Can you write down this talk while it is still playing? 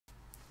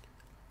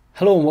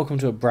Hello and welcome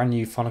to a brand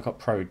new Final Cut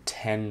Pro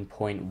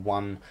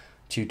 10.1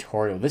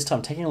 tutorial. This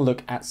time taking a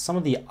look at some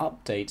of the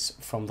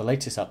updates from the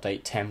latest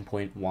update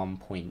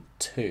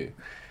 10.1.2.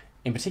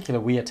 In particular,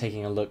 we are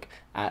taking a look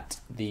at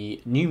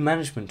the new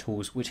management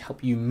tools which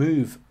help you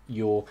move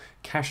your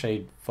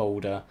cached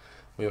folder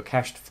or your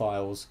cached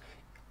files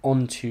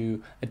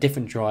onto a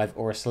different drive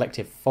or a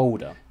selective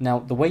folder. Now,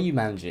 the way you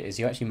manage it is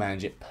you actually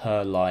manage it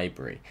per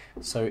library.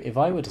 So if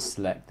I were to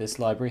select this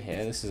library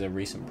here, this is a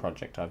recent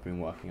project I've been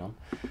working on,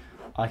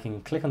 I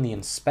can click on the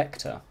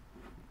inspector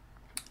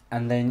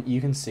and then you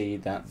can see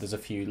that there's a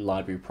few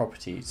library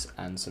properties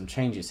and some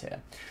changes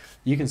here.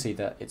 You can see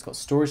that it's got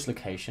storage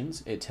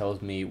locations. It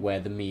tells me where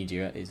the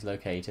media is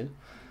located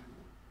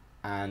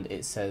and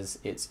it says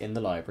it's in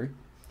the library.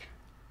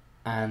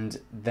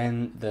 And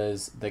then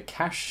there's the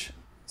cache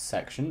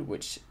section,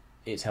 which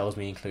it tells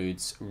me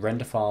includes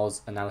render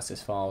files,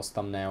 analysis files,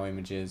 thumbnail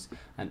images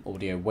and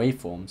audio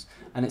waveforms,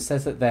 and it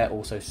says that they're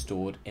also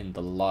stored in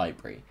the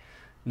library.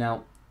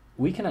 Now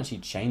we can actually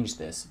change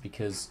this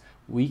because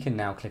we can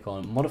now click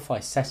on modify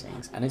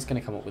settings and it's going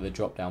to come up with a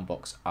drop down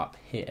box up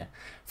here.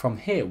 From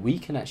here we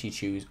can actually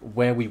choose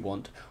where we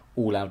want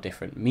all our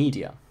different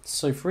media.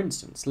 So for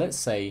instance, let's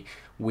say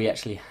we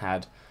actually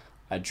had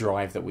a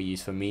drive that we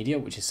use for media,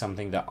 which is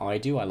something that I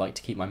do. I like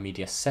to keep my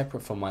media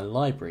separate from my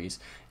libraries.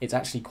 It's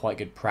actually quite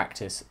good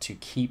practice to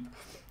keep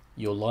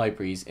your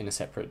libraries in a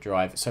separate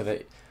drive so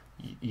that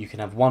you can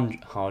have one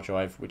hard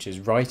drive which is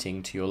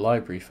writing to your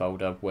library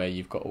folder where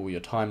you've got all your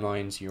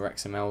timelines, your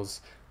XMLs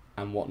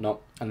and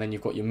whatnot, and then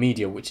you've got your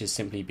media which is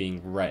simply being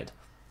read.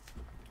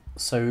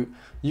 So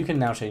you can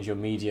now change your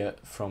media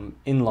from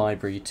in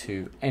library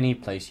to any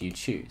place you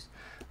choose,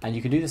 and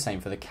you can do the same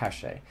for the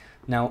cache.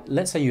 Now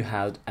let's say you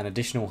had an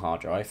additional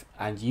hard drive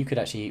and you could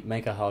actually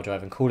make a hard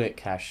drive and call it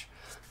cache,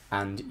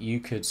 and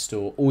you could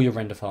store all your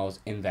render files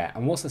in there,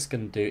 and what that's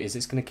going to do is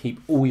it's going to keep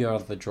all your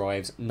other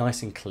drives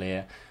nice and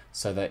clear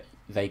so that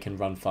they can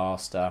run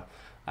faster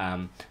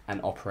and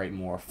operate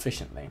more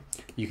efficiently.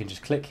 You can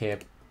just click here,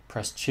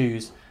 press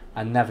choose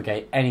and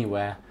navigate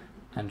anywhere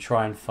and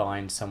try and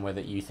find somewhere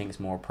that you think is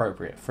more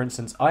appropriate. For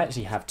instance, I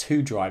actually have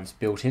two drives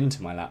built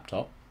into my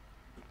laptop.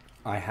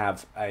 I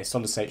have a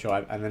solid state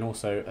drive and then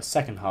also a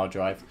second hard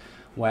drive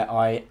where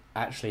I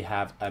actually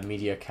have a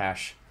media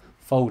cache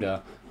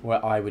folder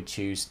where I would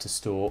choose to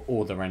store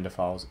all the render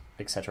files,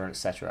 etc.,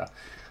 etc.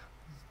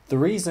 The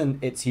reason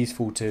it's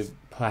useful to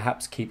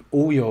perhaps keep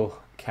all your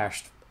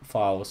cached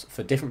files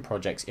for different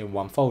projects in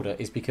one folder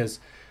is because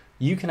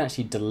you can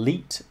actually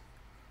delete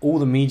all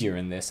the media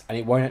in this and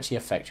it won't actually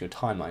affect your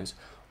timelines.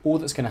 All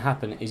that's going to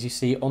happen is you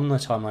see on the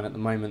timeline at the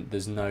moment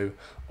there's no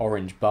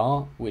orange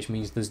bar, which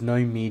means there's no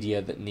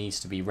media that needs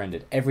to be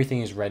rendered.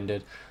 Everything is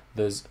rendered,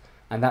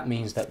 and that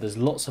means that there's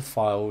lots of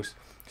files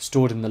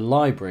stored in the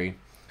library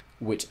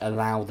which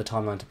allow the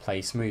timeline to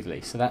play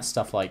smoothly. So that's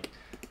stuff like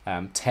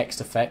text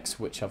effects,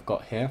 which I've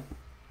got here.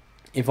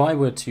 If I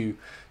were to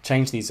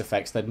change these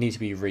effects, they'd need to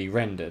be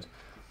re-rendered.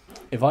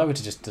 If I were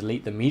to just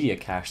delete the media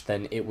cache,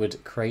 then it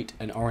would create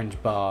an orange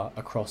bar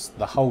across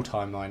the whole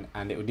timeline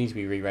and it would need to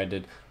be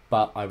re-rendered,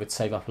 but I would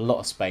save up a lot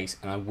of space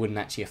and I wouldn't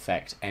actually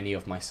affect any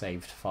of my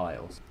saved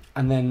files.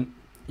 And then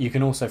you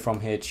can also from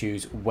here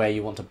choose where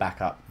you want to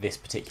back up this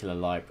particular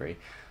library.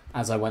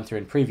 As I went through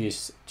in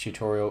previous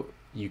tutorial,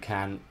 you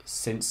can,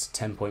 since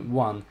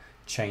 10.1,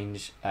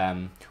 change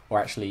or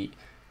actually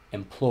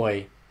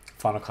employ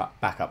Final Cut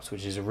backups,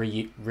 which is a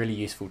really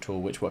useful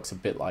tool which works a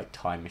bit like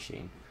Time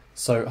Machine.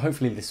 So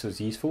hopefully this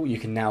was useful. You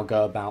can now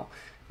go about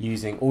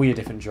using all your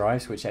different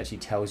drives, which actually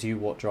tells you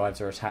what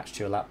drives are attached to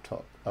your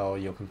laptop or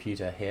your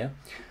computer here,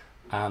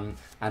 and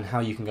how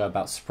you can go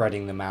about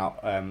spreading them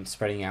out,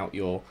 spreading out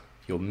your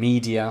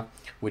media,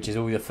 which is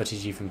all the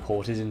footage you've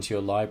imported into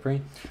your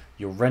library,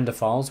 your render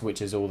files,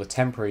 which is all the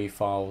temporary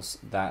files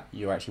that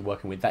you're actually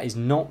working with. That is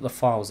not the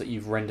files that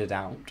you've rendered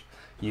out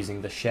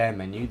using the share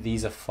menu.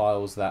 These are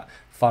files that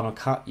Final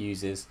Cut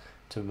uses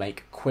to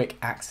make quick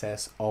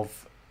access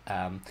of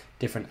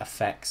different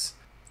effects.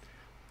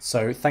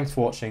 So thanks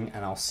for watching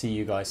and I'll see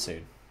you guys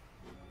soon.